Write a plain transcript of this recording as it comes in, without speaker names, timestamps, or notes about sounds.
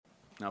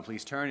Now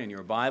please turn in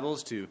your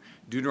Bibles to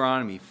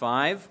Deuteronomy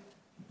 5.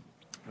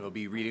 We'll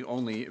be reading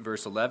only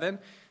verse 11,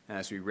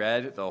 as we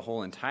read the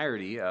whole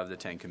entirety of the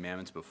Ten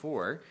Commandments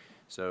before.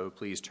 So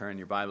please turn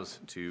your Bibles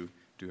to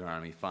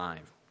Deuteronomy 5.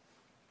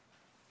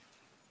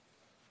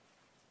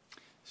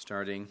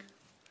 Starting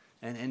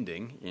and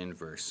ending in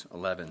verse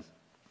 11.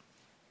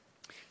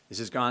 This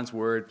is God's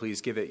word. Please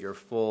give it your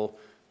full,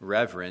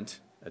 reverent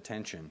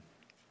attention.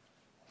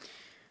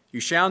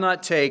 You shall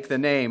not take the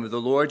name of the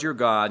Lord your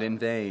God in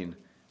vain,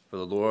 for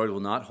the Lord will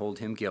not hold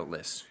him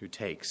guiltless who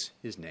takes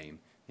his name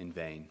in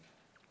vain.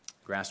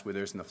 Grass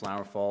withers and the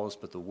flower falls,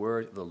 but the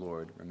word of the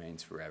Lord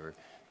remains forever.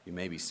 You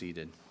may be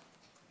seated.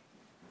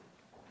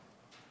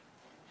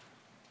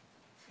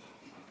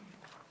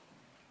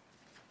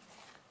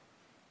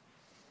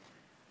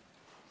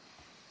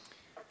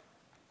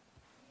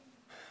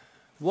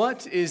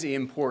 What is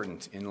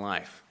important in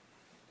life?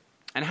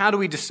 And how do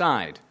we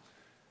decide?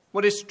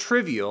 What is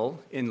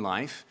trivial in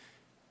life?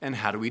 And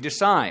how do we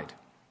decide?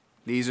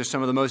 These are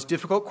some of the most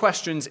difficult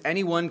questions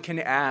anyone can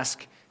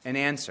ask and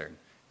answer.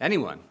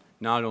 Anyone,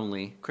 not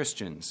only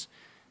Christians.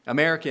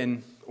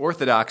 American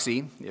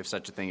orthodoxy, if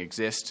such a thing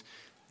exists,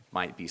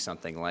 might be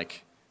something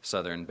like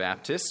Southern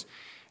Baptists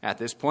at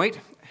this point,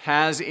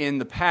 has in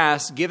the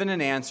past given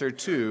an answer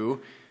to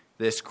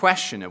this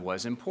question of what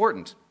is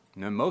important,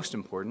 and the most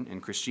important in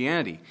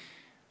Christianity.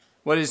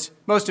 What is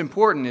most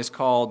important is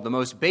called the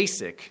most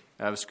basic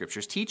of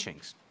Scripture's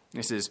teachings.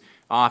 This is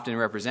often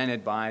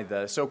represented by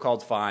the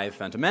so-called five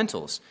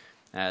fundamentals,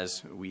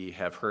 as we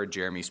have heard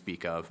Jeremy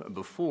speak of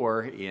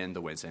before in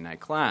the Wednesday night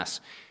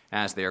class,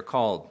 as they are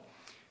called.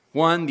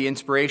 1, the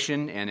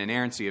inspiration and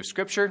inerrancy of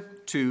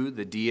Scripture. 2,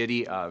 the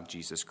deity of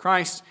Jesus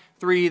Christ.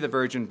 3, the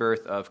virgin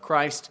birth of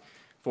Christ.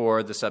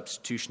 4, the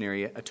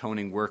substitutionary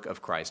atoning work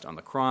of Christ on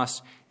the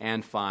cross.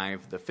 And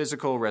 5, the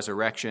physical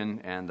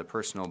resurrection and the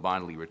personal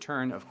bodily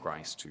return of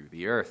Christ to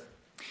the earth.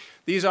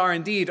 These are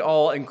indeed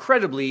all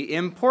incredibly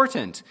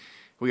important.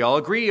 We all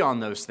agree on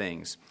those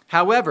things.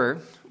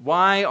 However,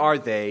 why are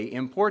they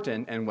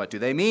important and what do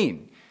they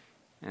mean?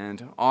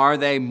 And are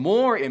they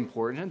more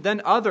important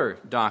than other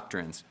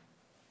doctrines?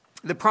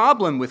 The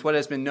problem with what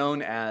has been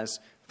known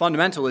as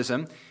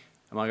fundamentalism,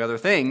 among other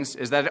things,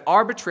 is that it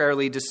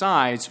arbitrarily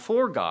decides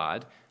for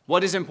God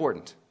what is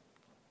important.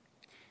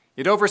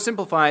 It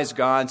oversimplifies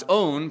God's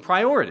own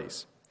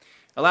priorities.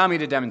 Allow me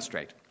to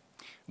demonstrate.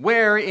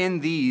 Where in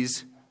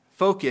these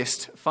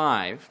focused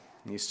 5,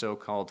 these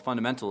so-called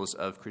fundamentals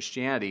of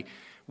Christianity,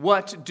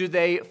 what do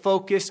they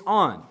focus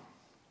on?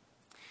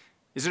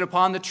 Is it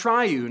upon the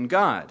triune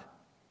God?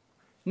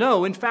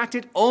 No, in fact,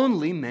 it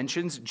only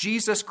mentions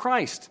Jesus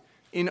Christ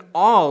in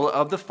all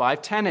of the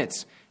 5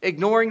 tenets,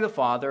 ignoring the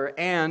Father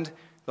and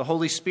the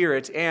Holy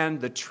Spirit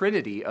and the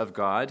Trinity of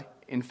God,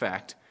 in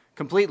fact,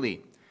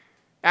 completely.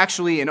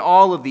 Actually, in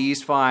all of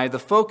these 5, the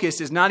focus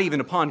is not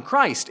even upon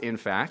Christ, in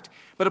fact,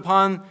 but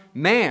upon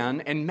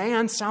man and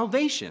man's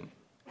salvation.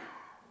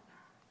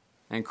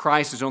 And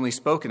Christ is only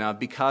spoken of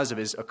because of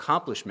his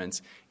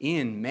accomplishments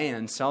in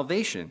man's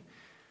salvation.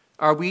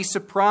 Are we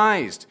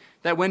surprised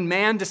that when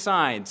man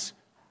decides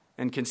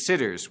and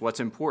considers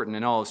what's important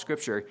in all of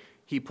Scripture,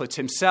 he puts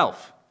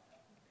himself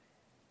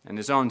and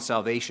his own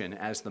salvation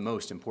as the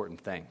most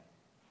important thing?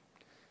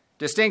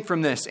 Distinct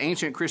from this,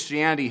 ancient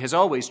Christianity has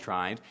always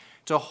tried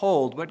to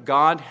hold what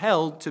God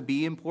held to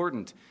be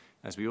important,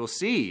 as we will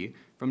see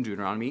from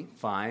Deuteronomy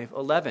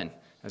 5:11,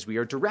 as we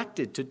are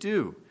directed to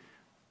do.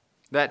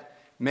 That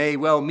may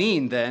well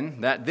mean, then,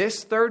 that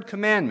this third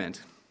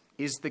commandment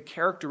is the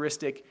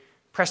characteristic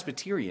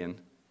Presbyterian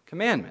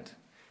commandment,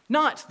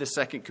 not the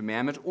second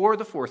commandment or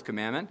the fourth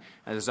commandment,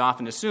 as is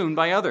often assumed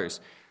by others.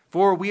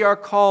 For we are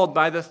called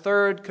by the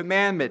third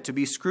commandment to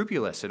be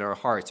scrupulous in our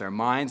hearts, our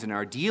minds, and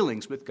our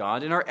dealings with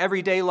God in our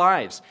everyday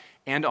lives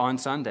and on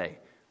Sunday.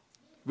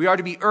 We are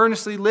to be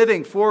earnestly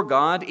living for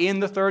God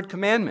in the third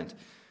commandment.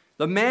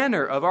 The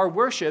manner of our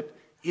worship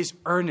is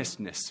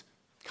earnestness,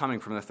 coming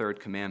from the third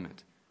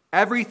commandment.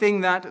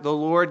 Everything that the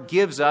Lord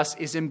gives us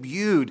is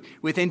imbued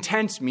with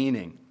intense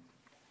meaning,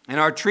 and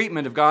our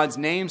treatment of God's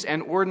names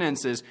and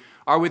ordinances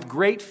are with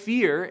great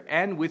fear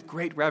and with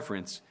great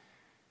reverence.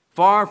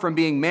 Far from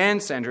being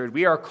man-centered,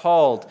 we are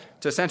called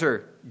to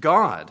center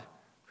God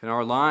in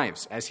our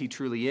lives as he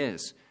truly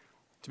is,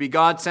 to be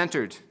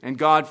God-centered and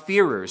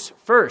God-fearers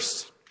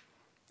first.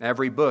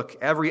 Every book,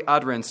 every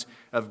utterance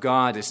of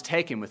God is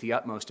taken with the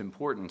utmost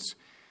importance,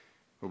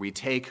 where we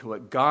take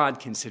what God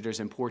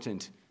considers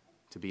important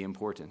to be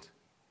important.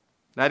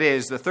 That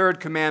is, the third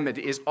commandment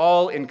is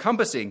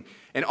all-encompassing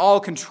and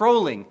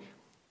all-controlling,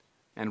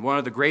 and one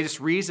of the greatest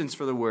reasons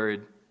for the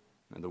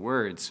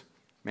words,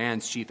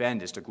 man's chief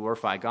end is to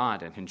glorify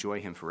God and enjoy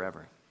him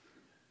forever.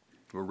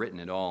 We're written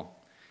it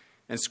all,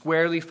 and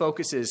squarely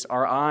focuses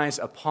our eyes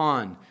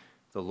upon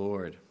the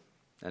Lord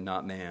and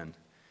not man.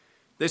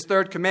 This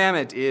third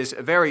commandment is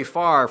very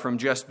far from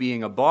just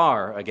being a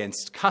bar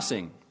against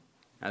cussing,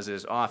 as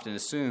is often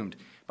assumed,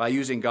 by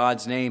using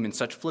God's name in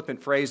such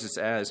flippant phrases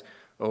as,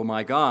 "Oh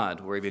my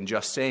God," or even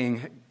just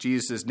saying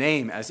Jesus'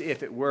 name as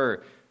if it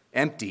were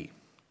empty.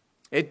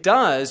 It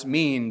does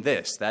mean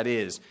this, that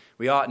is,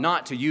 we ought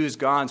not to use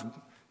God's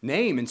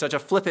name in such a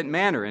flippant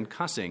manner in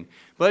cussing,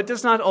 but it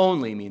does not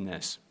only mean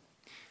this.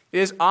 It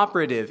is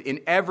operative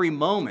in every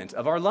moment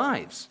of our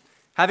lives.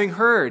 Having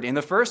heard in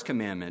the first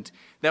commandment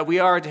that we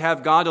are to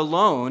have God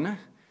alone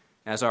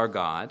as our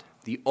God,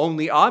 the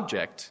only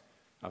object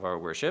of our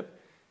worship,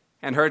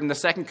 and heard in the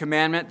second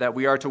commandment that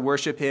we are to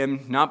worship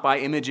him not by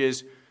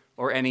images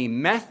or any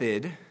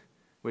method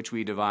which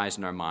we devise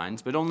in our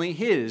minds, but only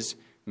his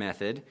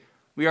method,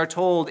 we are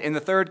told in the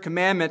third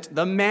commandment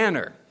the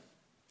manner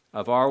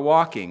of our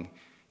walking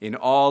in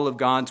all of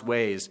God's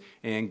ways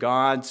and in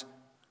God's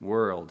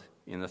world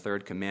in the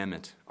third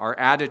commandment. Our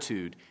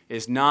attitude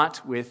is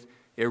not with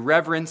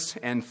irreverence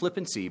and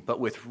flippancy, but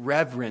with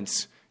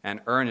reverence and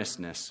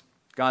earnestness.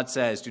 God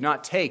says, do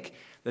not take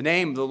the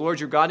name of the Lord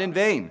your God in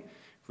vain,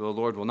 for the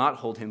Lord will not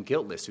hold him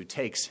guiltless who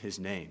takes his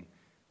name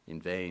in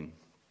vain.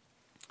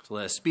 So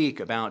let us speak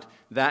about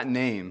that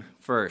name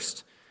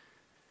first,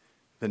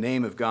 the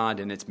name of God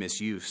and its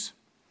misuse.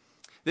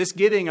 This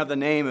giving of the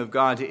name of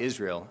God to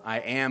Israel, I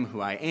am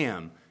who I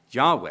am,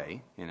 Yahweh,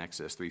 in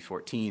Exodus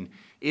 3:14,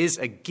 is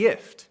a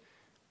gift.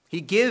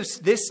 He gives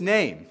this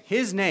name,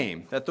 his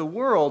name, that the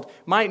world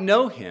might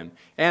know him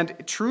and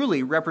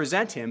truly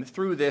represent him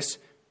through this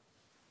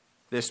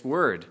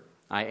word,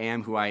 I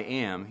am who I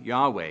am,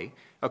 Yahweh,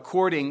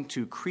 according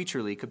to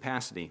creaturely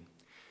capacity.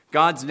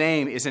 God's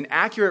name is an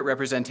accurate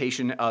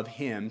representation of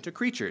him to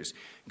creatures.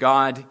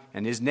 God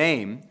and his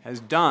name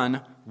has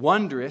done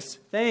wondrous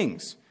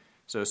things.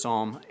 So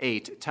Psalm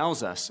 8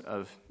 tells us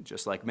of,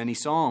 just like many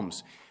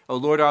psalms, O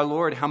Lord our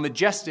Lord, how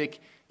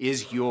majestic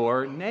is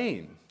your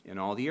name in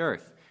all the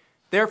earth.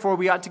 Therefore,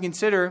 we ought to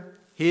consider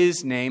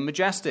his name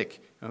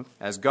majestic,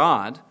 as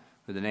God,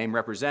 who the name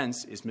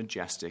represents, is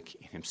majestic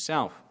in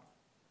himself.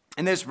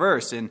 In this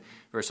verse, in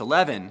verse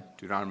 11,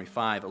 Deuteronomy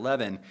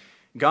 5:11,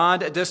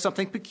 God does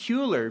something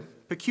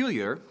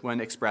peculiar when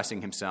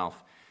expressing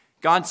himself.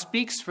 God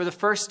speaks for the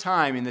first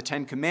time in the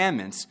Ten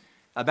Commandments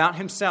about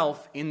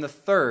himself in the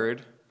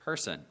third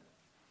person.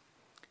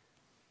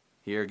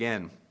 Here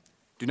again,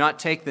 do not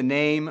take the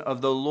name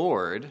of the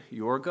Lord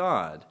your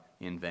God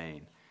in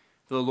vain.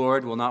 For the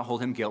Lord will not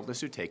hold him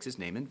guiltless who takes his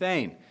name in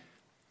vain.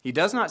 He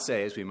does not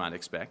say, as we might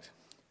expect,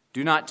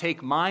 do not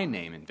take my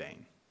name in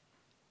vain.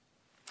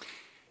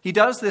 He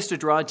does this to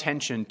draw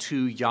attention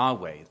to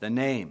Yahweh, the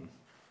name,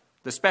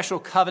 the special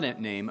covenant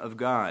name of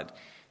God.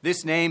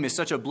 This name is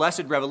such a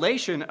blessed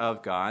revelation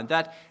of God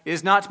that it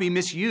is not to be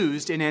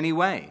misused in any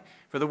way.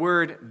 For the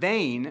word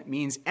vain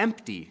means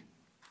empty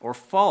or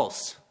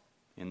false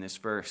in this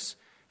verse.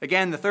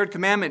 Again, the third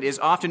commandment is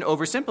often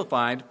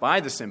oversimplified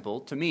by the simple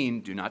to mean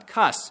do not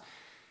cuss.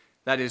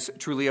 That is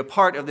truly a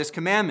part of this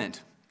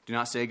commandment. Do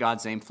not say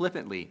God's name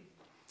flippantly.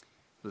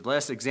 But let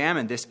us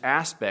examine this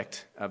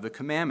aspect of the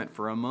commandment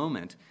for a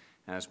moment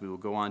as we will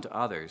go on to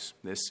others,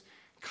 this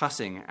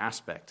cussing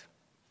aspect.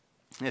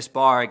 This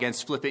bar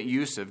against flippant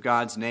use of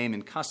God's name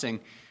in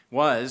cussing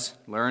was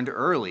learned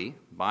early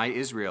by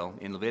Israel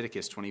in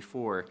Leviticus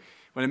 24.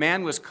 When a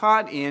man was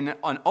caught in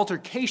an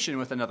altercation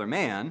with another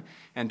man,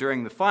 and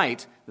during the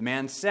fight, the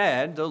man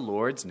said the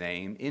Lord's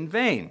name in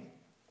vain,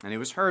 and it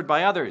was heard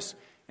by others.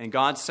 And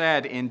God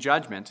said in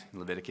judgment, in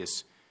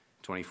Leviticus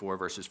 24,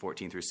 verses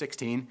 14 through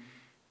 16,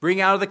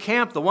 bring out of the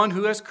camp the one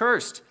who has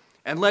cursed,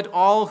 and let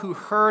all who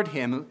heard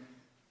him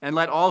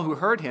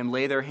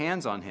lay their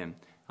hands on him,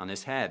 on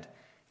his head.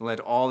 And let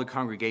all the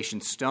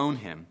congregation stone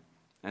him,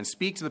 and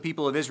speak to the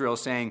people of Israel,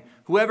 saying,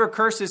 whoever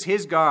curses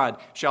his God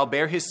shall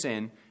bear his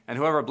sin, and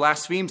whoever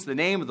blasphemes the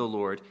name of the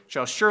Lord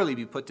shall surely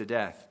be put to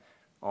death.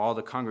 All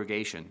the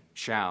congregation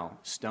shall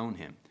stone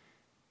him.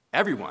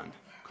 Everyone,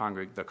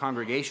 the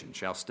congregation,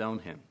 shall stone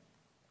him.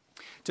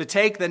 To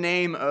take the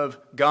name of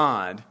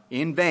God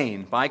in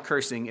vain by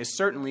cursing is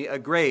certainly a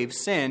grave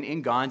sin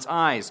in God's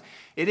eyes.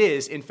 It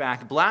is, in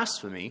fact,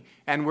 blasphemy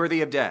and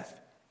worthy of death.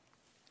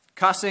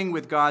 Cussing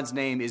with God's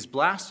name is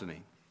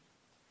blasphemy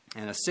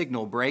and a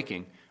signal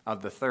breaking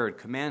of the third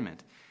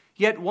commandment.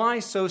 Yet why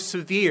so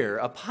severe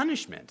a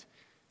punishment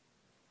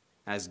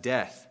as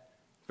death?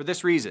 For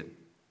this reason,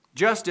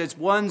 just as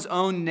one's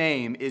own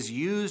name is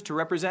used to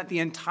represent the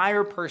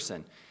entire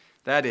person,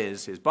 that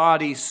is, his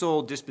body,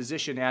 soul,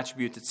 disposition,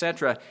 attributes,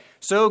 etc.,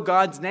 so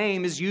God's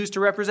name is used to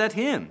represent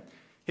him.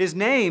 His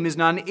name is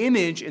not an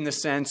image in the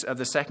sense of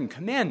the second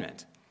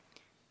commandment,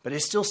 but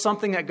is still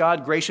something that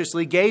God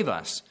graciously gave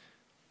us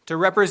to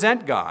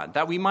represent God,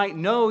 that we might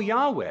know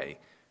Yahweh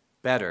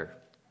better.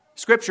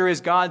 Scripture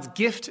is God's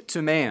gift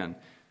to man,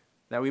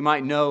 that we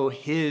might know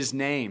his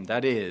name,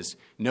 that is,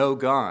 know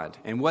God,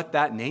 and what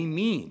that name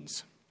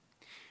means.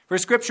 For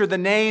Scripture, the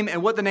name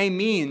and what the name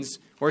means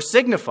or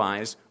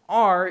signifies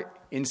are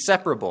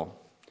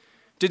inseparable.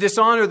 To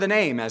dishonor the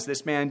name, as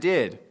this man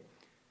did,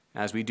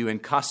 as we do in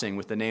cussing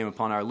with the name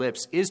upon our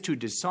lips, is to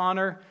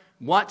dishonor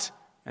what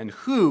and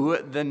who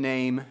the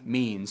name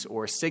means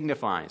or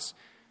signifies.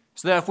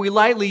 So that if we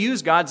lightly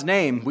use God's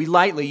name, we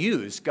lightly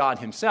use God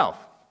himself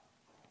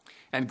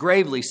and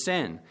gravely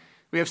sin.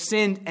 We have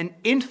sinned an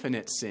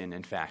infinite sin,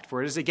 in fact,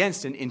 for it is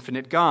against an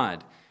infinite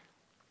God.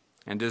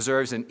 and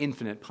deserves an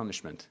infinite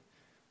punishment,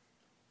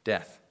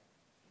 death,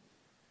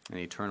 an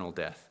eternal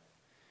death.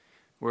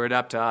 Were it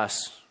up to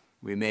us,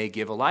 we may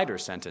give a lighter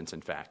sentence,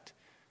 in fact,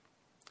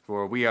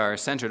 for we are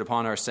centered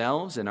upon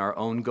ourselves and our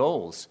own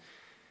goals,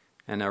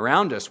 and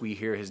around us we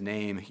hear his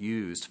name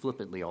used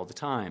flippantly all the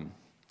time.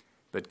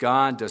 But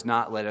God does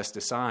not let us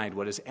decide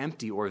what is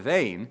empty or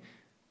vain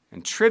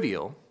and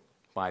trivial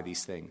by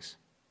these things.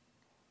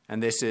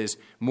 And this is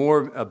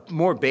a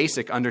more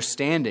basic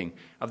understanding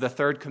of the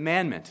third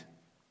commandment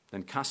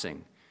than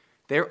cussing.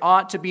 There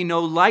ought to be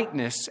no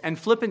lightness and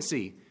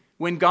flippancy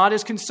when God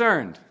is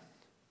concerned.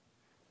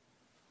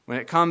 When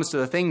it comes to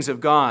the things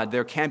of God,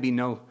 there can be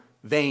no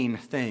vain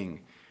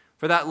thing.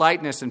 For that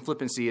lightness and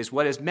flippancy is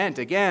what is meant,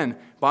 again,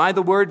 by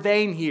the word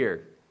vain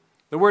here.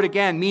 The word,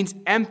 again, means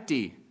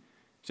empty.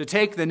 To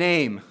take the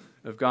name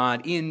of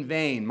God in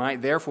vain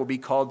might therefore be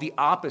called the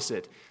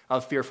opposite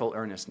of fearful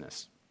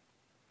earnestness.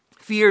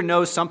 Fear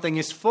knows something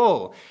is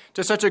full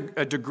to such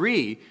a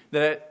degree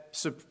that it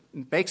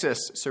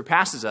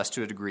surpasses us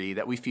to a degree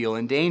that we feel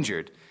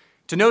endangered.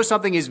 To know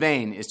something is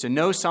vain is to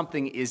know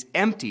something is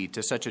empty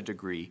to such a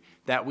degree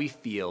that we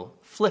feel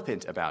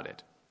flippant about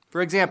it.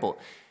 For example,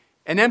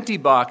 an empty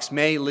box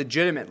may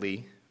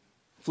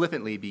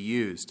flippantly be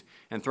used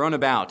and thrown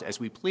about as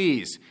we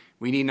please.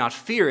 We need not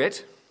fear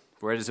it,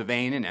 for it is a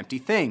vain and empty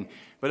thing.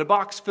 But a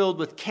box filled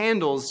with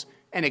candles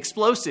and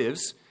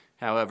explosives,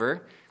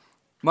 however,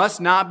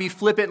 must not be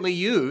flippantly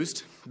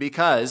used,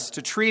 because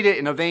to treat it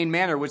in a vain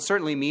manner would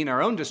certainly mean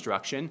our own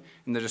destruction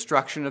and the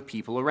destruction of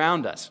people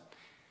around us.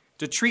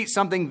 To treat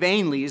something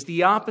vainly is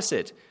the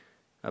opposite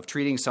of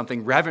treating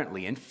something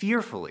reverently and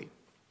fearfully.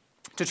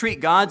 To treat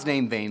God's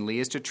name vainly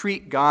is to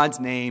treat God's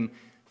name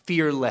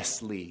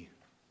fearlessly,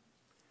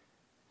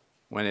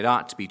 when it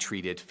ought to be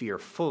treated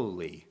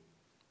fearfully.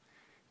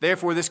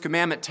 Therefore, this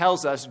commandment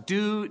tells us,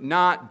 do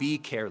not be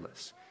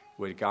careless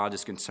when God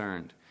is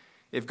concerned.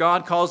 If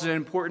God calls it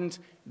important,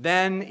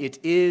 then it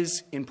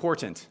is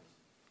important.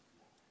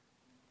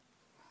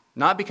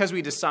 Not because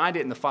we decide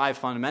it in the 5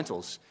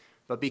 fundamentals,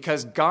 but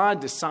because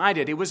God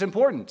decided it was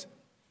important.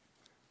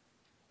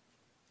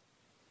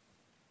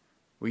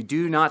 We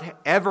do not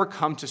ever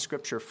come to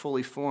Scripture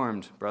fully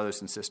formed, brothers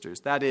and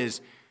sisters. That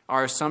is,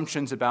 our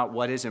assumptions about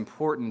what is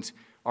important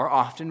are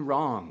often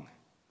wrong.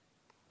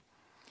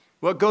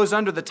 What goes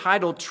under the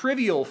title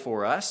trivial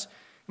for us,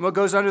 and what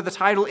goes under the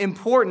title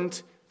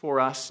important for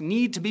us,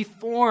 need to be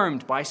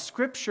formed by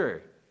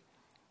Scripture.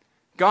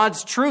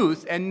 God's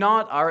truth and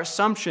not our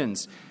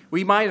assumptions.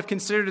 We might have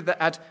considered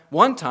that at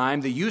one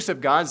time the use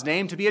of God's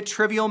name to be a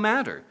trivial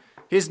matter.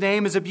 His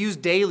name is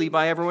abused daily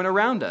by everyone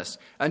around us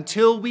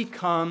until we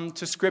come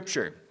to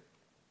Scripture,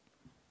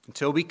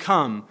 until we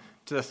come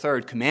to the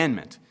third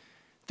commandment.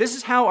 This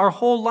is how our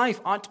whole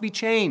life ought to be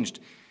changed.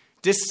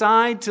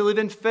 Decide to live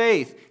in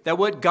faith that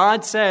what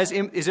God says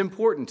is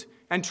important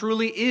and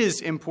truly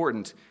is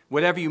important,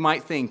 whatever you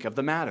might think of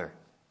the matter.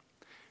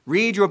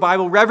 Read your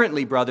Bible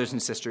reverently, brothers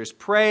and sisters.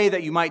 Pray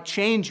that you might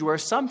change your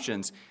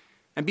assumptions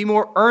and be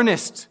more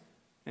earnest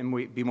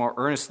and be more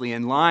earnestly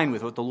in line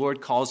with what the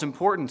Lord calls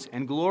important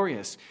and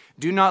glorious.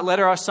 Do not let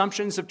our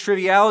assumptions of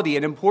triviality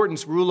and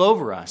importance rule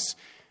over us,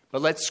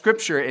 but let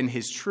Scripture and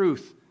His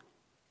truth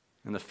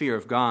and the fear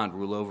of God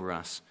rule over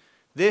us.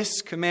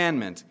 This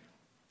commandment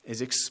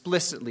is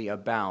explicitly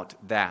about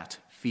that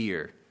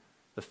fear,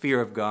 the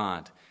fear of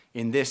God,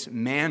 in this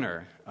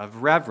manner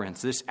of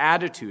reverence, this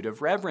attitude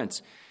of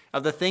reverence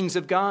of the things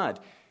of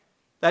God.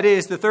 That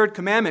is, the third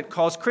commandment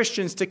calls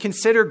Christians to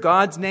consider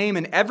God's name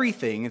in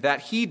everything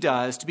that He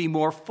does to be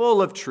more full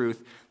of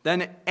truth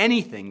than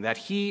anything that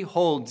He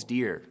holds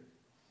dear.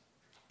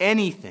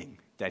 Anything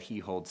that He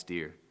holds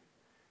dear.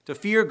 To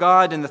fear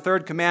God in the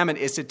third commandment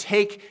is to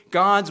take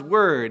God's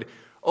word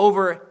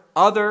over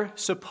other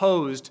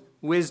supposed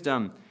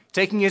wisdom,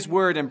 taking His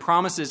word and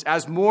promises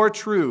as more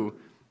true,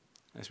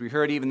 as we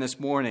heard even this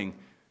morning,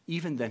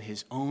 even than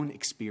His own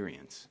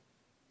experience.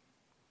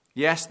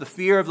 Yes, the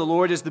fear of the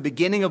Lord is the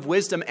beginning of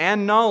wisdom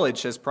and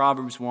knowledge, says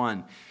Proverbs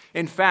 1.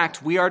 In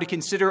fact, we are to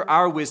consider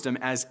our wisdom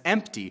as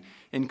empty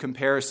in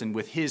comparison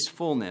with His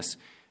fullness.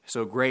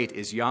 So great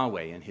is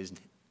Yahweh and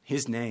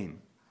His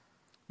name.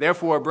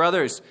 Therefore,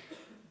 brothers,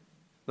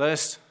 let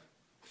us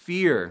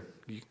fear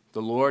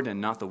the Lord and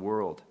not the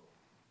world.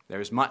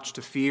 There is much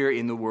to fear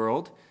in the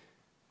world.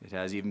 It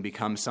has even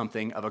become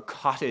something of a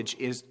cottage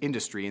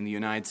industry in the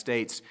United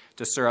States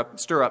to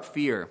stir up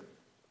fear.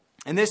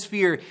 And this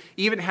fear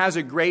even has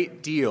a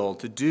great deal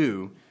to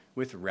do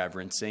with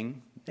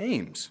reverencing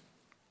names.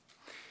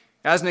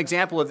 As an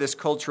example of this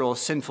cultural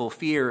sinful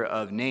fear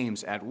of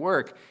names at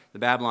work, the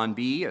Babylon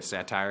Bee, a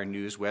satire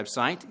news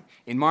website,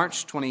 in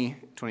March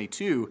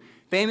 2022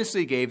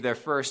 famously gave their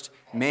first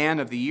Man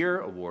of the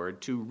Year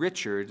award to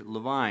Richard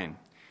Levine,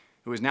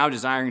 who is now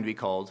desiring to be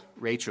called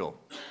Rachel.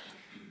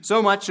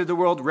 So much did the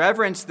world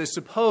reverence the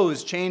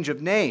supposed change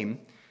of name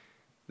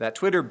that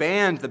Twitter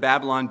banned the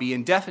Babylon Bee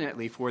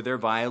indefinitely for their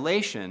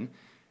violation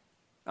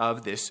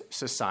of this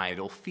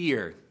societal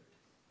fear.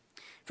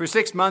 For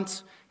 6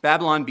 months,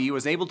 Babylon Bee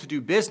was able to do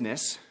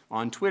business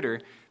on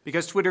Twitter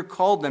because Twitter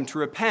called them to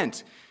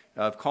repent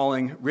of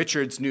calling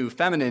Richard's new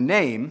feminine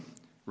name,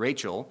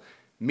 Rachel,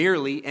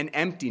 merely an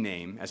empty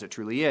name, as it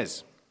truly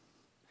is.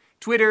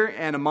 Twitter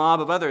and a mob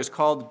of others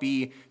called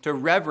B to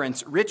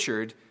reverence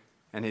Richard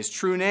and his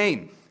true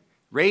name,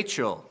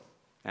 Rachel,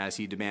 as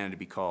he demanded to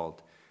be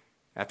called.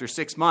 After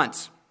 6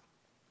 months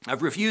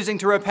of refusing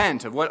to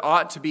repent of what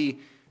ought to be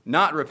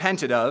not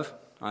repented of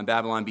on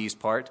Babylon B's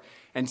part,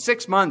 and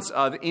 6 months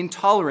of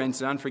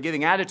intolerance and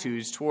unforgiving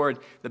attitudes toward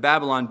the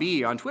Babylon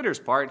Bee on Twitter's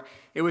part,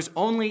 it was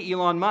only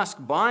Elon Musk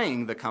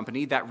buying the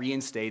company that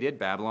reinstated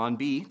Babylon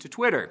Bee to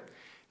Twitter.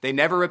 They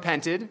never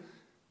repented,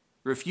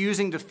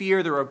 refusing to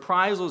fear the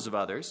reprisals of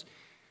others,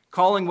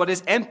 calling what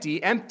is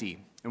empty, empty,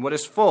 and what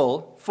is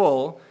full,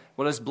 full,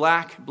 what is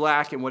black,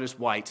 black, and what is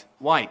white,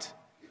 white.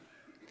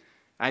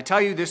 I tell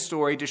you this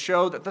story to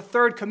show that the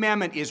third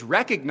commandment is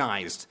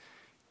recognized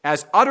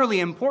as utterly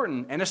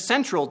important and a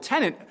central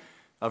tenet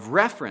of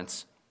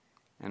reference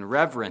and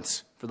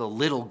reverence for the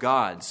little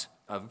gods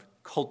of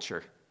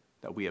culture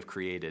that we have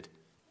created,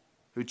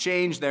 who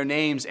change their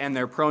names and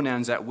their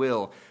pronouns at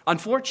will.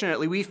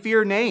 Unfortunately, we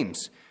fear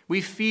names.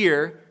 We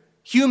fear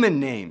human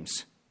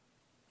names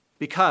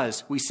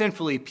because we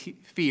sinfully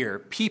fear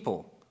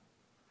people.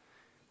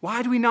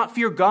 Why do we not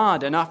fear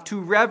God enough to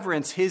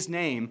reverence his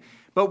name,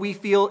 but we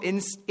feel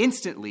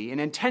instantly and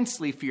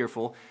intensely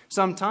fearful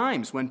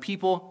sometimes when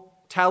people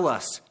tell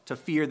us to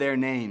fear their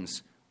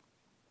names?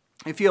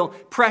 We feel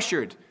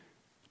pressured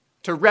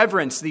to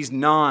reverence these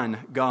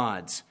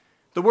non-gods.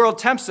 The world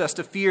tempts us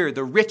to fear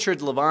the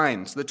Richard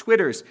Levines, the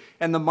Twitters,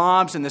 and the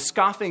mobs and the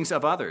scoffings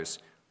of others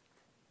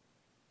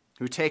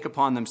who take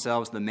upon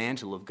themselves the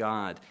mantle of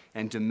God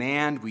and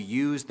demand we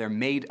use their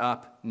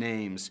made-up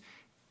names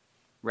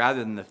rather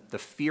than the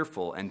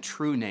fearful and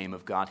true name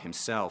of God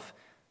himself.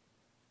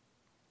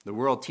 The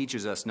world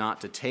teaches us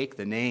not to take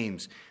the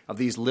names of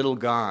these little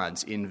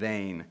gods in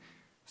vain,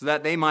 so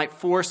that they might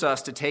force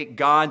us to take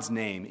God's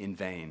name in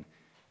vain.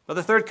 But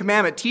the third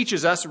commandment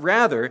teaches us,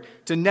 rather,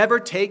 to never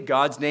take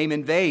God's name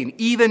in vain,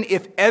 even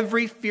if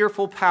every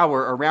fearful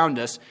power around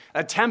us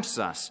attempts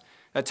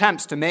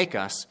to make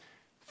us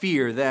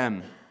fear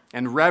them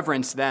and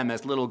reverence them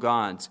as little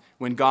gods,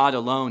 when God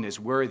alone is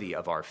worthy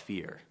of our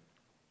fear.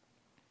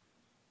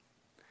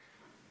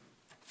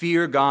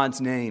 Fear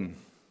God's name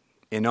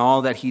in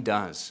all that he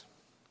does.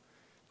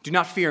 Do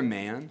not fear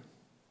man.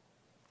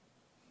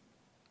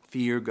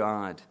 Fear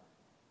God.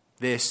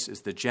 This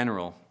is the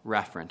general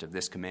referent of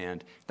this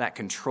command that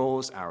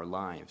controls our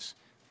lives.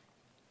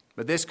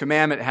 But this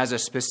commandment has a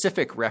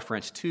specific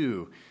reference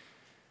too.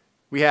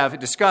 We have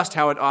discussed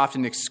how it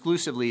often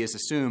exclusively is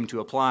assumed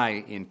to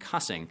apply in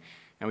cussing,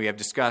 and we have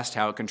discussed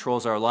how it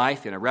controls our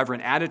life in a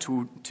reverent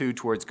attitude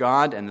towards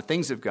God and the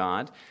things of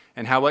God,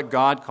 and how what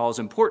God calls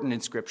important in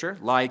Scripture,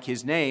 like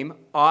his name,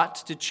 ought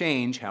to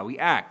change how we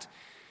act.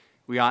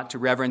 We ought to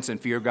reverence and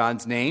fear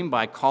God's name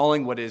by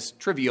calling what is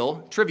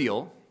trivial,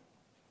 trivial,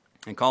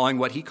 and calling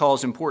what he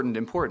calls important,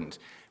 important,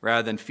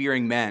 rather than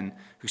fearing men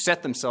who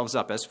set themselves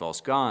up as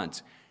false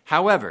gods.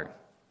 However,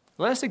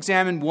 let us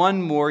examine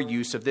one more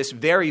use of this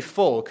very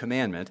full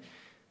commandment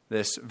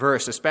this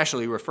verse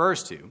especially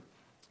refers to,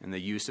 in the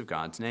use of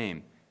God's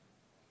name.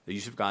 The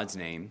use of God's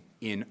name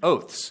in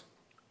oaths.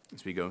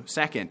 As we go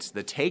second,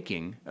 the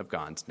taking of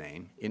God's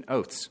name in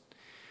oaths.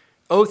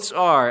 Oaths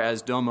are,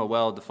 as Doma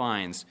well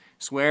defines,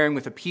 swearing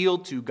with appeal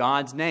to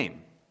God's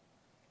name,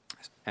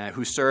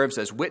 who serves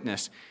as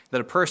witness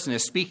that a person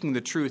is speaking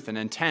the truth and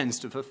intends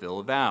to fulfill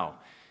a vow.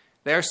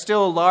 They are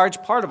still a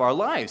large part of our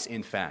lives,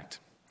 in fact.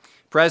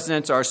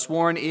 Presidents are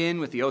sworn in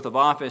with the oath of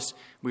office.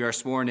 We are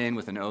sworn in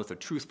with an oath of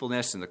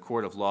truthfulness in the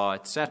court of law,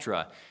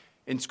 etc.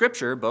 In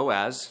Scripture,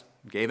 Boaz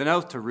gave an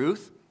oath to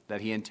Ruth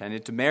that he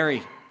intended to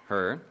marry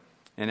her,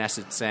 in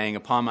essence saying,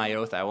 "Upon my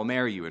oath I will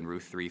marry you," in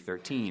Ruth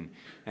 3:13.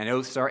 And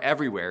oaths are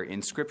everywhere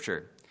in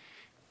Scripture.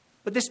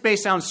 But this may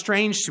sound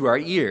strange to our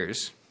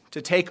ears,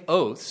 to take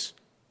oaths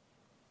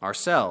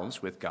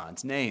ourselves with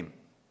God's name.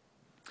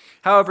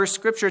 However,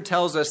 Scripture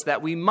tells us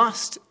that we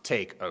must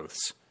take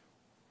oaths.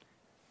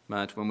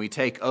 But when we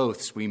take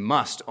oaths, we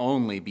must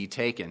only be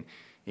taken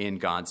in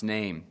God's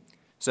name.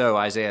 So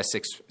Isaiah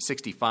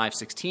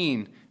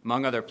 65:16,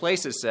 among other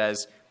places,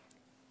 says,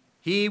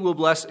 He who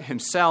blesses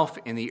himself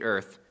in the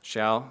earth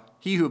shall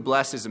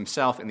bless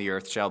himself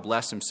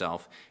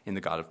in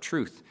the God of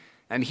truth.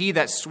 And he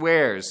that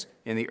swears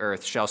in the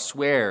earth shall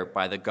swear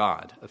by the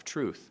God of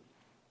truth.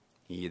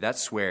 He that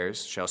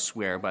swears shall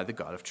swear by the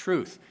God of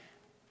truth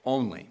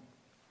only.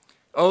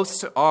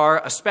 Oaths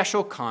are a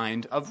special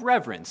kind of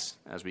reverence,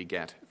 as we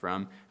get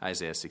from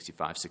Isaiah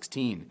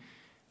 65:16,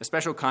 a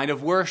special kind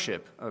of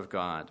worship of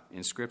God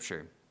in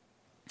Scripture.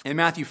 In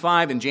Matthew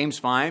 5 and James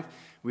 5,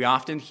 we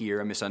often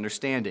hear a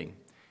misunderstanding.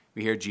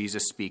 We hear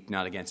Jesus speak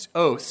not against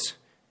oaths,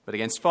 but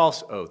against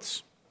false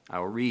oaths. I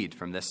will read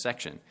from this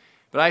section.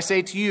 But I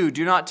say to you,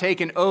 do not take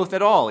an oath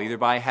at all, either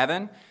by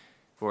heaven,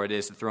 for it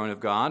is the throne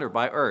of God, or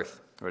by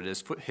earth, for it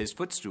is his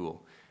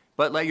footstool.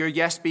 But let your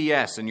yes be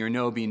yes and your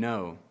no be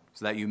no,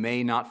 so that you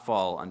may not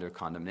fall under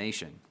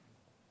condemnation.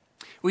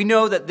 We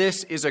know that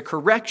this is a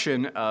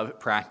correction of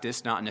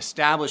practice, not an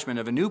establishment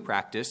of a new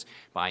practice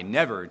by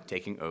never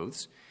taking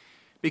oaths,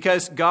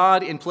 because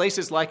God, in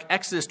places like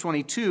Exodus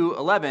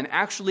 22:11,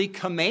 actually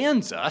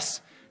commands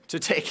us to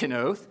take an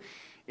oath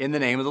in the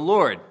name of the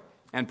Lord.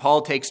 And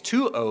Paul takes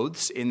 2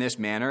 oaths in this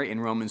manner in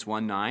Romans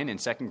 1:9 and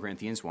 2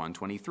 Corinthians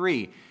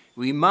 1:23.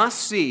 We must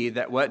see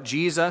that what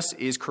Jesus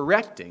is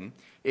correcting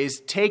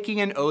is taking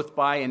an oath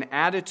by an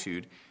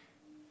attitude,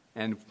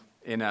 and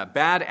in a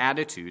bad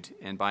attitude,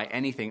 and by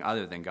anything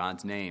other than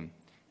God's name,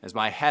 as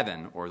by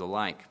heaven or the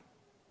like.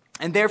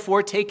 And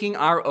therefore taking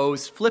our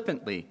oaths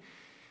flippantly.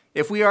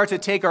 If we are to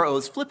take our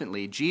oaths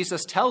flippantly,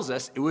 Jesus tells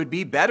us it would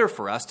be better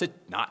for us to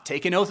not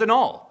take an oath at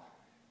all,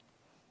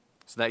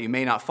 so that you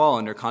may not fall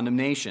under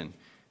condemnation.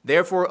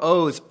 Therefore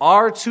oaths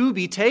are to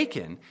be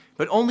taken,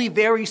 but only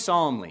very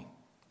solemnly,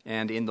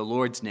 and in the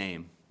Lord's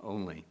name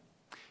only.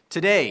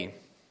 Today,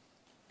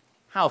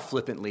 how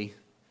flippantly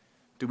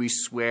do we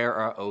swear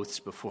our oaths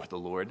before the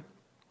Lord?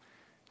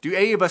 Do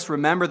any of us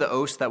remember the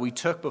oaths that we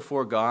took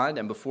before God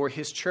and before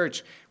his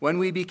church when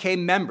we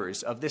became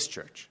members of this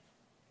church?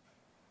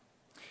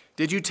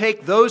 Did you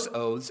take those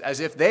oaths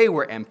as if they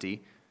were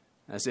empty,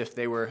 as if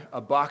they were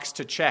a box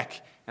to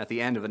check at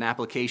the end of an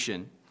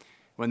application,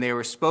 when they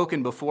were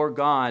spoken before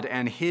God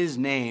and his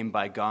name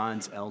by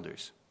God's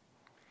elders?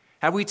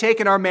 Have we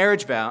taken our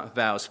marriage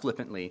vows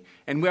flippantly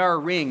and wear a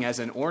ring as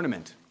an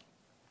ornament?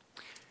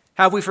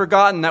 Have we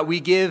forgotten that we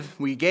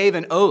gave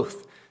an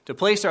oath to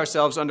place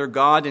ourselves under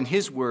God and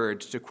his word,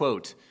 to,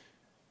 quote,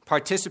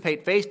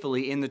 participate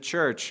faithfully in the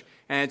church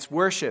and its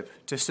worship,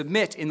 to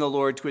submit in the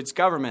Lord to its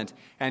government,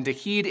 and to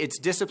heed its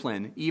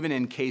discipline, even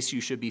in case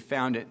you should be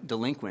found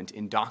delinquent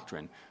in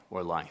doctrine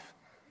or life?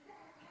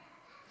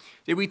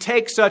 Did we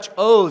take such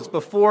oaths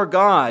before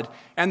God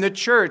and the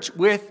church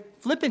with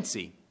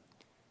flippancy,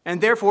 and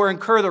therefore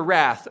incur the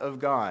wrath of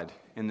God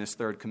in this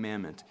 3rd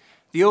commandment?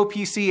 The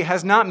OPC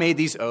has not made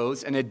these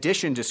oaths an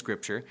addition to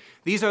Scripture.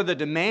 These are the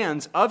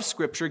demands of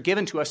Scripture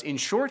given to us in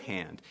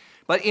shorthand.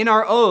 But in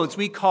our oaths,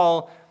 we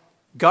call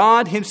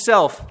God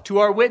himself to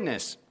our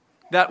witness.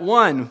 That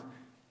 1,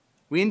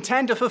 we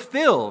intend to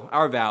fulfill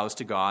our vows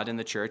to God and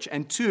the church,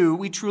 and 2,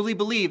 we truly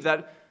believe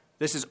that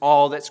this is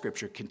all that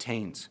Scripture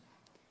contains.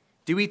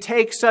 Do we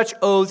take such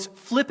oaths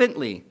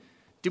flippantly?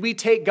 Do we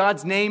take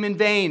God's name in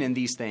vain in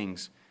these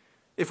things?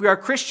 If we are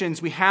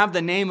Christians, we have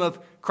the name of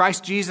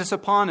Christ Jesus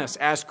upon us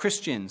as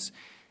Christians.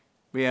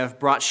 We have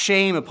brought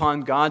shame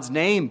upon God's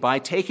name by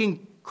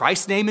taking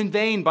Christ's name in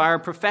vain by our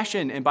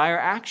profession and by our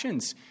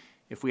actions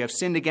if we have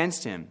sinned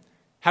against him.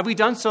 Have we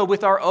done so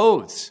with our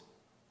oaths?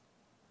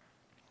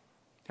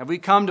 Have we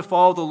come to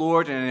follow the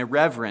Lord in an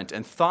irreverent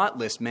and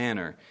thoughtless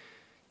manner,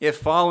 if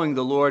following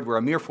the Lord were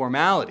a mere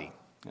formality,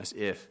 as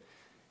if,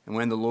 and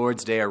when the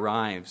Lord's day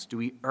arrives, do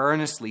we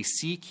earnestly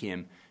seek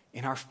him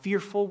in our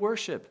fearful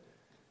worship?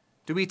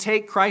 Do we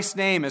take Christ's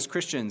name as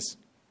Christians,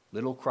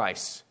 little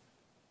Christ,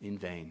 in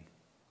vain?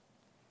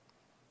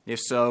 If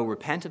so,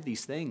 repent of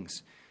these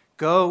things.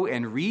 Go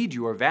and read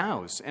your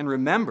vows, and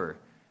remember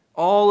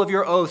all of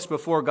your oaths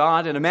before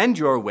God, and amend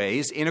your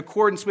ways in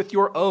accordance with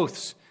your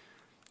oaths.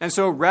 And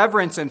so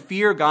reverence and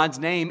fear God's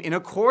name in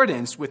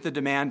accordance with the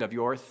demand of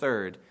your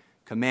 3rd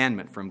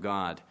commandment from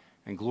God,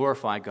 and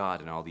glorify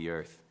God in all the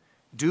earth.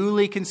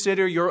 Duly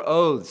consider your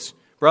oaths,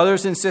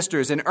 brothers and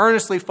sisters, and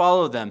earnestly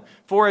follow them.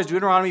 For as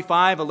Deuteronomy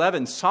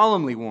 5:11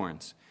 solemnly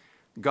warns,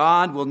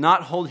 God will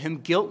not hold him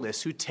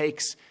guiltless who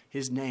takes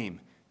his name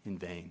in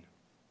vain.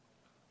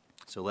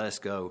 So let us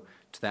go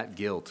to that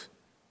guilt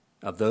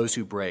of those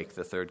who break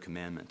the 3rd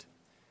commandment.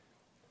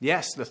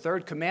 Yes, the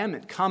 3rd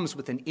commandment comes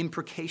with an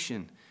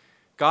imprecation.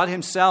 God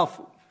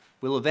himself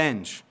will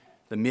avenge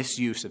the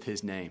misuse of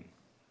his name.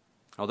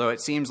 Although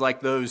it seems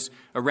like those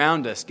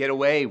around us get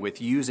away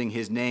with using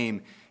his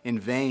name in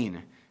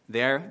vain,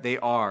 there they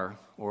are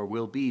or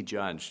will be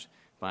judged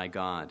by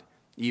God,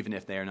 even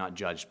if they are not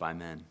judged by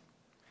men.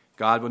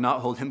 God will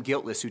not hold him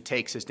guiltless who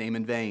takes his name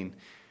in vain.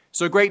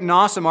 So great and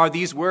awesome are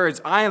these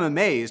words. I am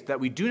amazed that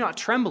we do not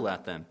tremble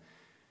at them.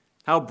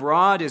 How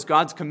broad is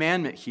God's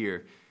commandment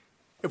here.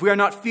 If we are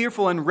not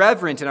fearful and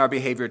reverent in our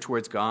behavior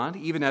towards God,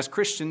 even as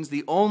Christians,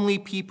 the only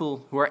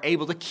people who are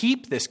able to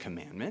keep this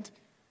commandment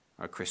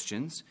are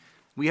Christians.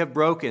 We have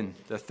broken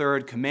the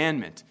 3rd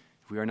commandment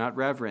if we are not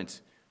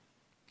reverent.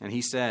 And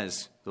he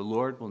says, the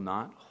Lord will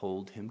not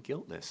hold him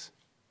guiltless.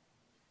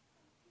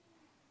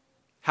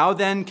 How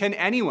then can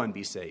anyone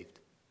be saved?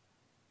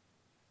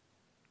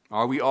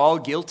 Are we all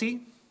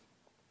guilty?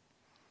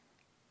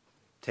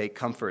 Take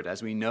comfort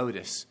as we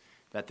notice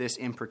that this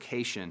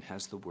imprecation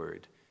has the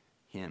word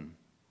him.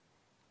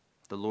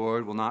 The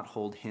Lord will not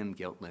hold him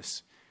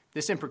guiltless.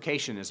 This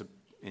imprecation is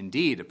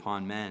indeed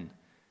upon men,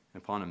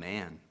 upon a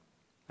man.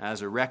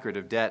 As a record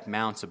of debt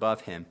mounts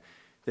above him,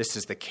 this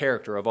is the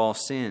character of all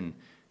sin.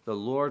 The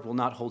Lord will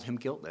not hold him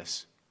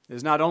guiltless. It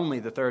is not only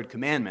the 3rd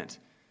commandment.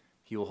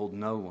 He will hold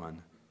no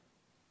one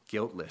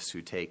guiltless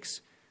who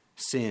takes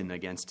sin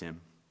against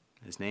him.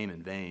 His name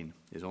in vain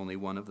is only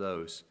one of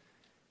those.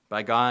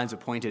 By God's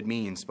appointed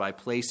means, by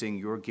placing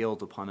your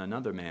guilt upon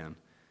another man,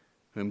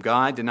 whom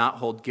God did not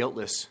hold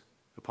guiltless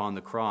upon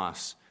the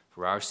cross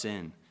for our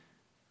sin.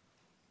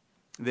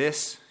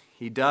 This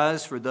he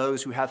does for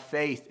those who have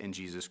faith in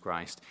Jesus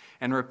Christ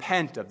and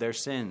repent of their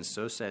sins,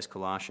 so says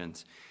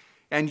Colossians.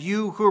 And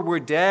you who were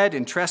dead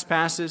in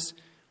trespasses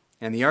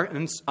and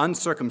the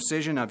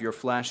uncircumcision of your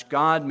flesh,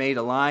 God made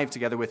alive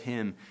together with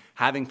him,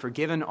 having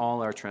forgiven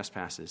all our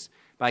trespasses,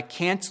 by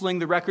canceling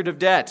the record of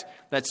debt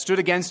that stood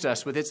against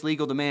us with its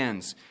legal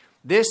demands.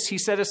 This he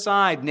set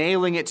aside,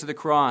 nailing it to the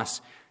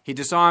cross. He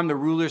disarmed the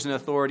rulers and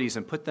authorities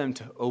and put them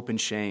to open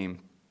shame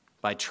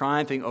by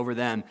triumphing over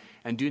them.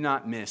 And do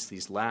not miss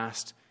these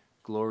last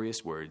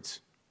glorious words,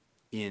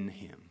 in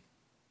him.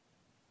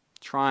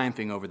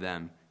 Triumphing over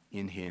them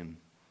in him.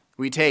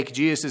 We take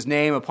Jesus'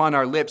 name upon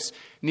our lips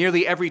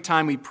nearly every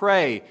time we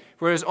pray,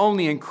 for it is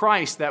only in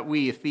Christ that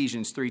we,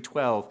 Ephesians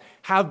 3:12,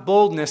 have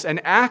boldness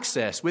and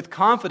access with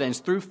confidence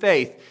through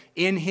faith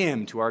in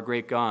him to our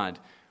great God,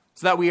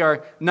 so that we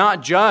are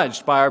not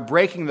judged by our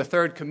breaking the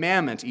third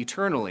commandment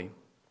eternally.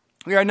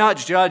 We are not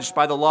judged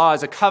by the law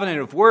as a covenant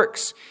of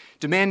works,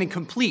 demanding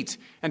complete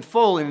and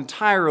full and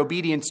entire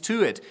obedience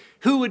to it.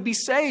 Who would be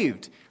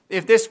saved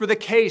if this were the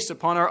case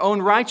upon our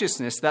own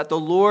righteousness, that the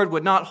Lord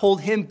would not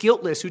hold him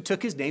guiltless who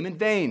took his name in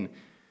vain?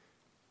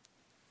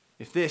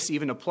 If this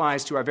even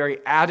applies to our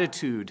very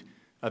attitude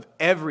of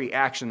every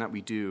action that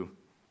we do,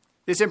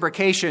 this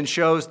imprecation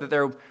shows that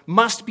there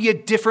must be a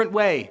different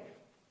way.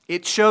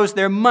 It shows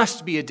there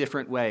must be a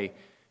different way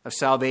of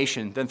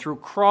salvation than through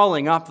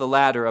crawling up the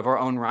ladder of our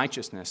own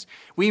righteousness.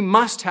 We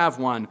must have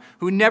one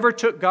who never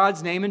took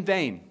God's name in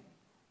vain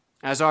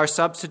as our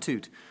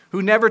substitute,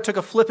 who never took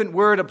a flippant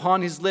word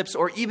upon his lips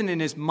or even in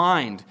his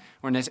mind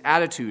or in his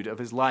attitude of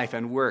his life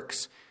and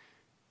works,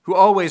 who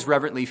always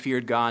reverently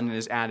feared God in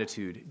his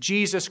attitude,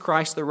 Jesus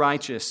Christ the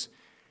righteous.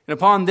 And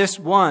upon this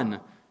one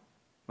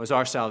was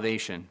our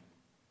salvation,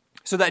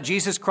 so that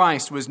Jesus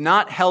Christ was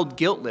not held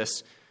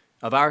guiltless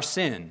of our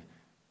sin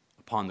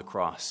upon the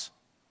cross.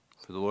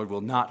 For the Lord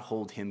will not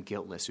hold him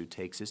guiltless who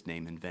takes his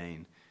name in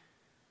vain,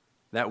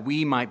 that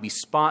we might be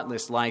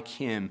spotless like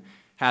him,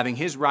 having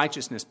his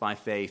righteousness by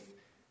faith,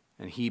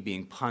 and he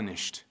being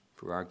punished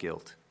for our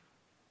guilt.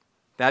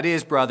 That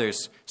is,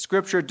 brothers,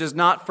 Scripture does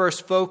not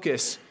first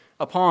focus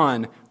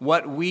upon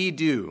what we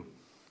do.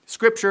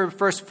 Scripture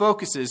first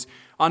focuses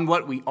on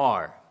what we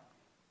are.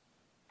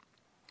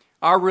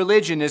 Our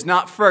religion is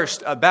not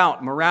first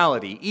about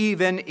morality,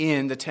 even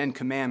in the Ten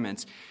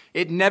Commandments.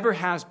 It never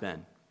has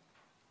been.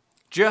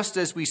 Just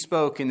as we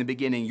spoke in the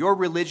beginning, your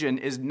religion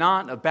is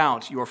not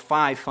about your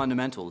 5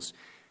 fundamentals.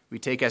 We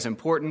take as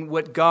important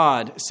what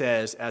God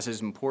says as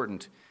is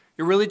important.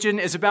 Your religion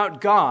is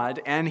about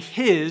God and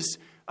his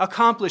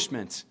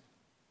accomplishments.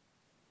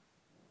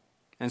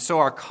 And so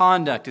our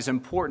conduct is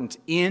important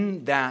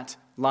in that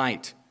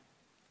light.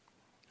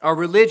 Our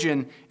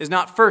religion is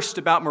not first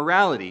about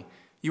morality.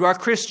 You are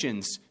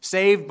Christians,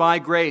 saved by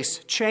grace,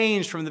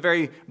 changed from the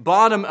very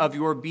bottom of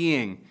your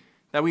being,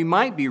 that we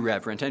might be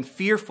reverent and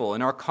fearful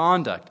in our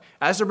conduct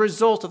as a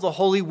result of the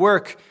holy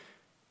work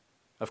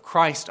of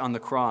Christ on the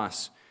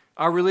cross.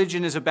 Our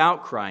religion is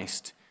about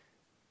Christ,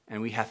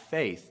 and we have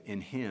faith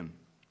in him.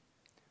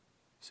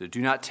 So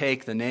do not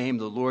take the name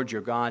of the Lord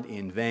your God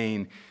in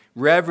vain.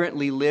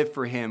 Reverently live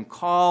for him.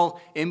 Call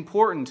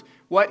important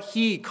what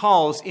he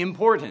calls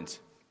important.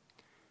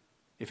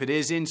 If it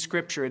is in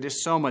Scripture, it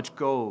is so much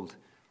gold.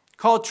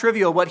 Call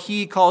trivial what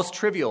he calls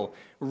trivial.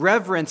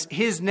 Reverence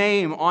his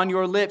name on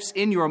your lips,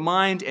 in your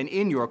mind, and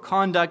in your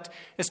conduct,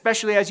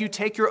 especially as you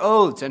take your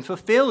oaths and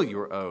fulfill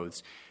your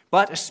oaths.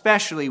 But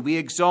especially we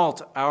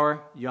exalt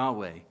our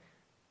Yahweh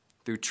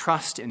through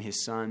trust in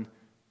his Son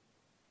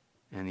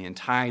and the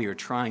entire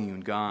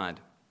triune God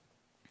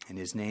in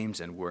his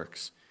names and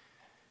works.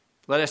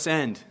 Let us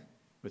end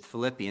with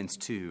Philippians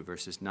 2,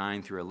 verses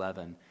 9 through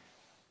 11,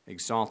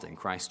 exalting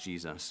Christ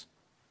Jesus.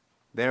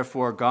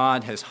 Therefore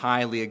God has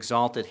highly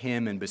exalted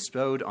him and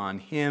bestowed on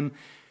him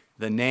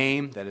the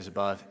name that is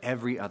above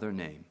every other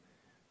name,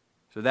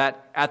 so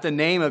that at the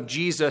name of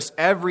Jesus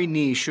every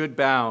knee should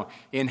bow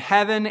in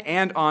heaven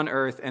and on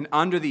earth and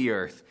under the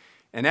earth,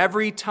 and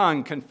every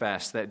tongue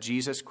confess that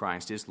Jesus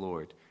Christ is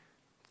Lord,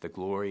 to the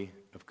glory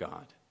of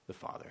God the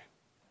Father.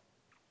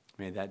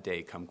 May that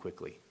day come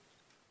quickly.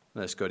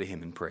 Let us go to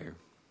him in prayer.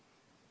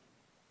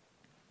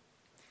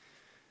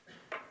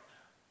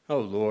 O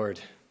Lord,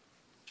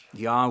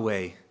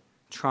 Yahweh,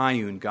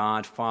 triune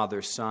God,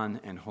 Father,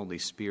 Son, and Holy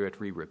Spirit,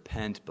 we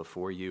repent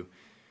before you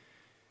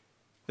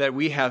that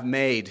we have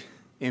made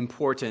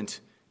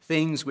important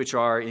things which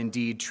are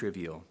indeed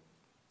trivial,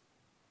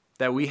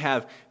 that we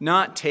have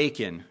not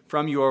taken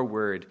from your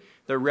word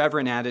the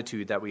reverent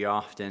attitude that we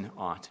often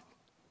ought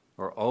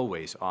or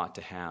always ought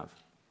to have.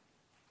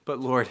 But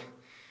Lord,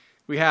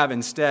 we have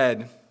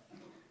instead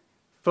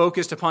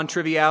focused upon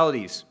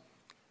trivialities,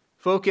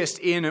 focused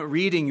in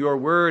reading your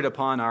word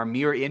upon our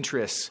mere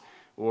interests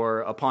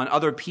or upon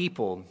other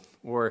people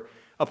or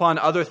upon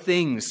other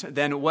things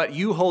than what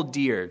you hold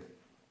dear.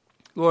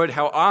 Lord,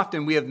 how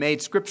often we have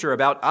made Scripture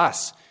about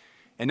us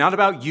and not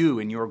about you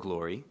in your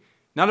glory,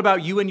 not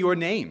about you in your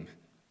name.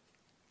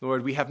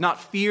 Lord, we have not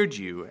feared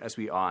you as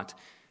we ought,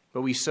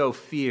 but we so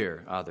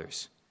fear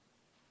others.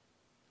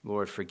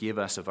 Lord, forgive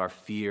us of our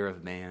fear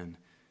of man.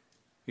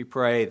 We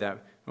pray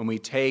that when we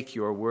take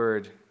your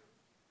word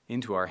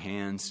into our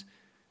hands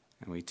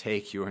and we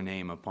take your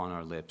name upon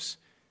our lips,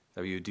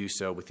 that we would do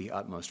so with the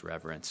utmost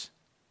reverence.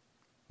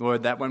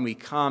 Lord, that when we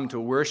come to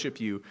worship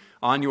you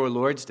on your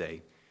Lord's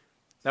Day,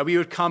 that we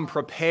would come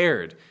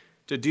prepared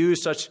to do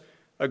such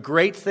a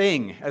great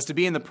thing as to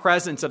be in the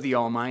presence of the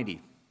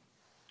Almighty,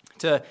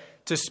 to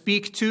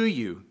speak to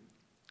you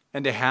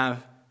and to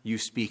have you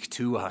speak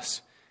to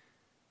us.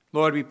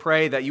 Lord, we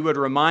pray that you would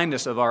remind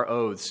us of our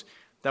oaths,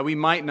 that we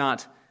might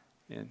not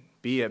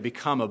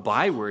become a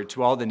byword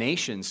to all the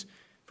nations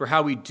for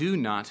how we do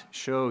not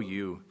show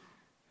you,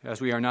 as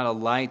we are not a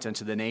light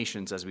unto the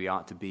nations as we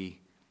ought to be.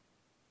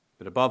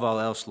 But above all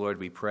else, Lord,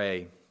 we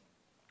pray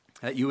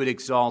that you would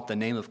exalt the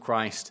name of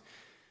Christ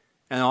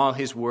and all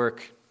his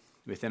work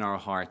within our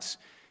hearts,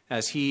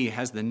 as he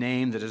has the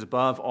name that is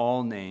above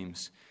all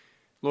names.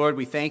 Lord,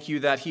 we thank you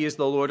that he is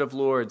the Lord of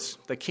lords,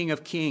 the King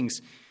of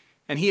kings,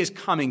 and he is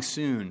coming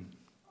soon.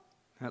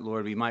 That,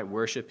 Lord, we might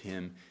worship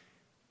him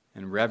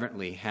and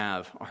reverently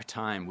have our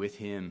time with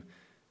him.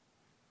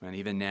 And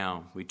even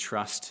now, we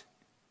trust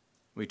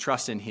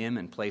in him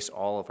and place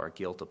all of our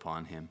guilt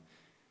upon him.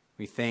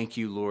 We thank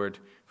you, Lord,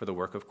 for the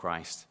work of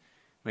Christ.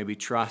 May we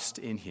trust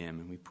in him,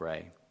 and we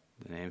pray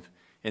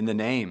in the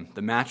name,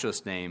 the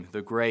matchless name,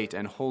 the great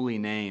and holy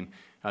name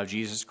of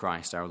Jesus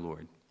Christ our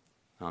Lord.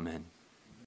 Amen.